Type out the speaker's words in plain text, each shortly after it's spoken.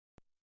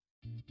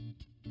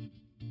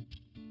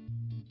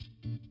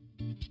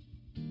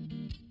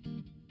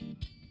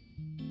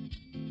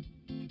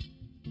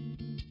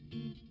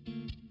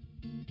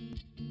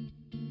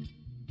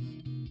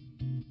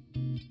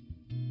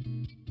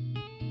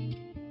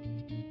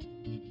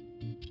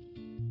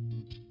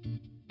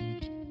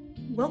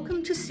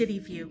Welcome to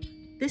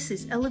Cityview. This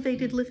is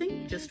elevated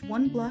living just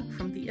one block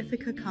from the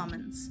Ithaca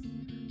Commons.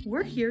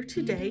 We're here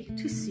today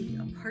to see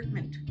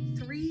apartment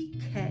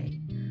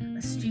 3K,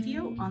 a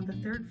studio on the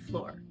 3rd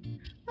floor.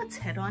 Let's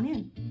head on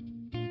in.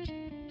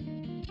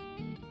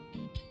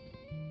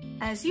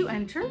 As you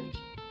enter,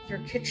 your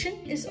kitchen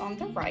is on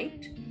the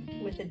right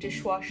with a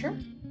dishwasher,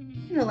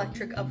 an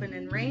electric oven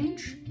and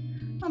range,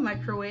 a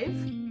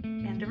microwave,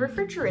 and a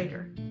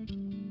refrigerator.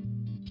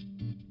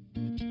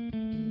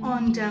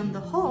 On down the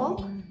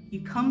hall,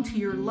 you come to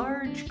your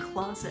large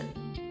closet,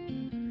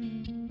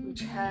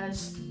 which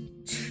has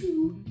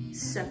 2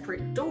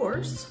 separate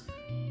doors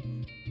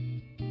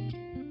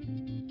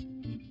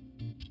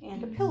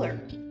and a pillar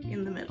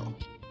in the middle.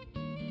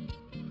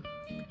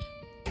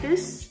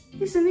 This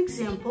is an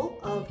example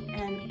of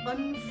an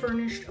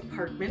unfurnished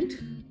apartment.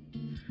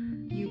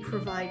 You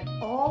provide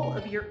all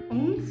of your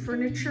own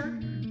furniture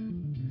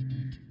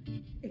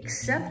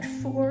except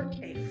for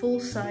a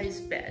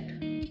full-size bed.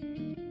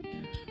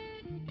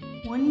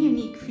 One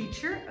unique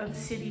feature of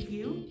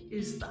Cityview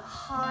is the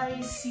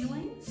high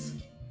ceilings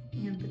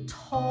and the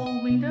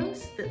tall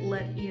windows that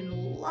let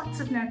in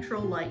lots of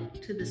natural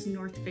light to this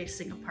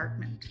north-facing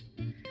apartment.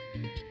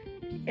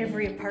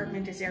 Every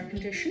apartment is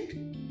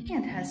air-conditioned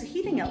and has a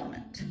heating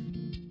element.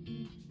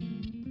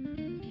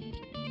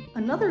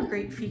 Another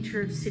great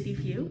feature of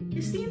Cityview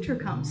is the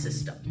intercom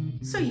system,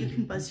 so you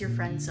can buzz your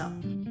friends up.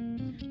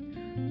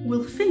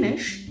 We'll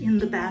finish in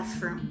the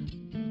bathroom.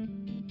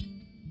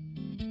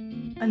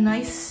 A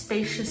nice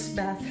spacious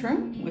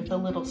bathroom with a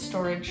little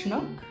storage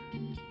nook,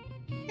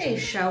 a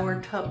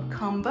shower tub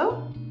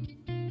combo,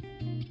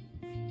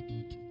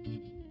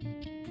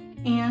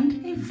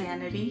 and a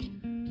vanity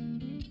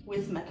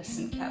with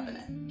medicine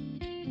cabinet.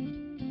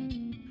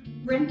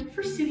 Rent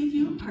for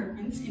Cityview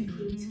apartments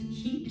includes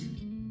heat,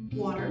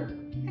 water,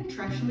 and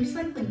trash and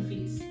recycling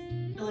fees.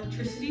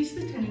 Electricity is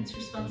the tenant's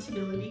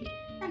responsibility,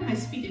 and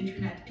high-speed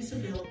internet is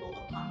available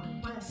upon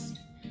request.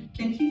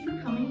 Thank you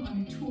for coming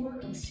on a tour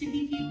of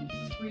Cityview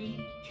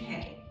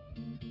 3K.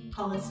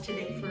 Call us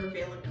today for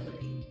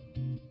availability.